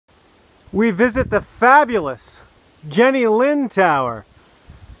we visit the fabulous Jenny Lind Tower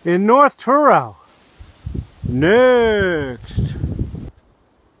in North Truro. Next.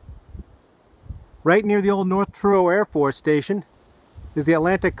 Right near the old North Truro Air Force Station is the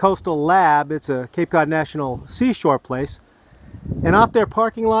Atlantic Coastal Lab. It's a Cape Cod National Seashore place. And off their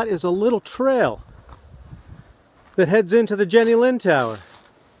parking lot is a little trail that heads into the Jenny Lind Tower.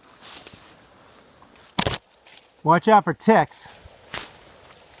 Watch out for ticks.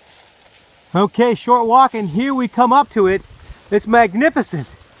 Okay, short walk, and here we come up to it. It's magnificent.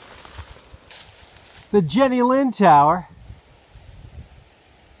 The Jenny Lind Tower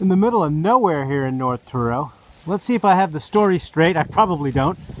in the middle of nowhere here in North Truro. Let's see if I have the story straight. I probably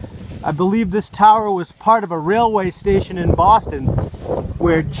don't. I believe this tower was part of a railway station in Boston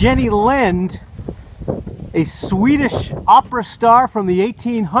where Jenny Lind, a Swedish opera star from the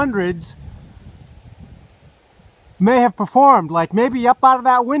 1800s, may have performed, like maybe up out of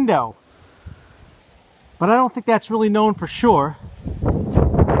that window. But I don't think that's really known for sure.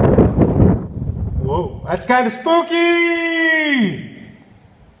 Whoa, that's kind of spooky!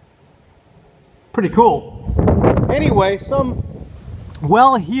 Pretty cool. Anyway, some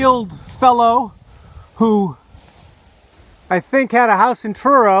well-heeled fellow who I think had a house in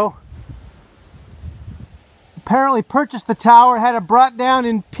Truro apparently purchased the tower, had it brought down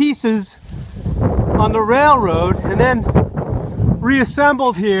in pieces on the railroad, and then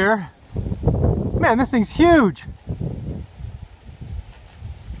reassembled here. Man, this thing's huge.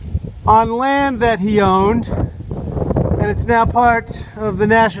 On land that he owned, and it's now part of the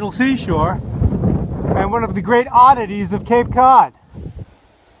National Seashore and one of the great oddities of Cape Cod.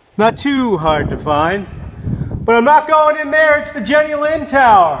 Not too hard to find, but I'm not going in there. It's the Jenny Lind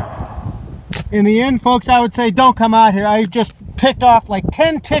Tower. In the end, folks, I would say don't come out here. I just picked off like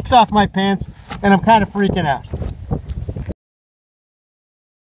 10 ticks off my pants, and I'm kind of freaking out.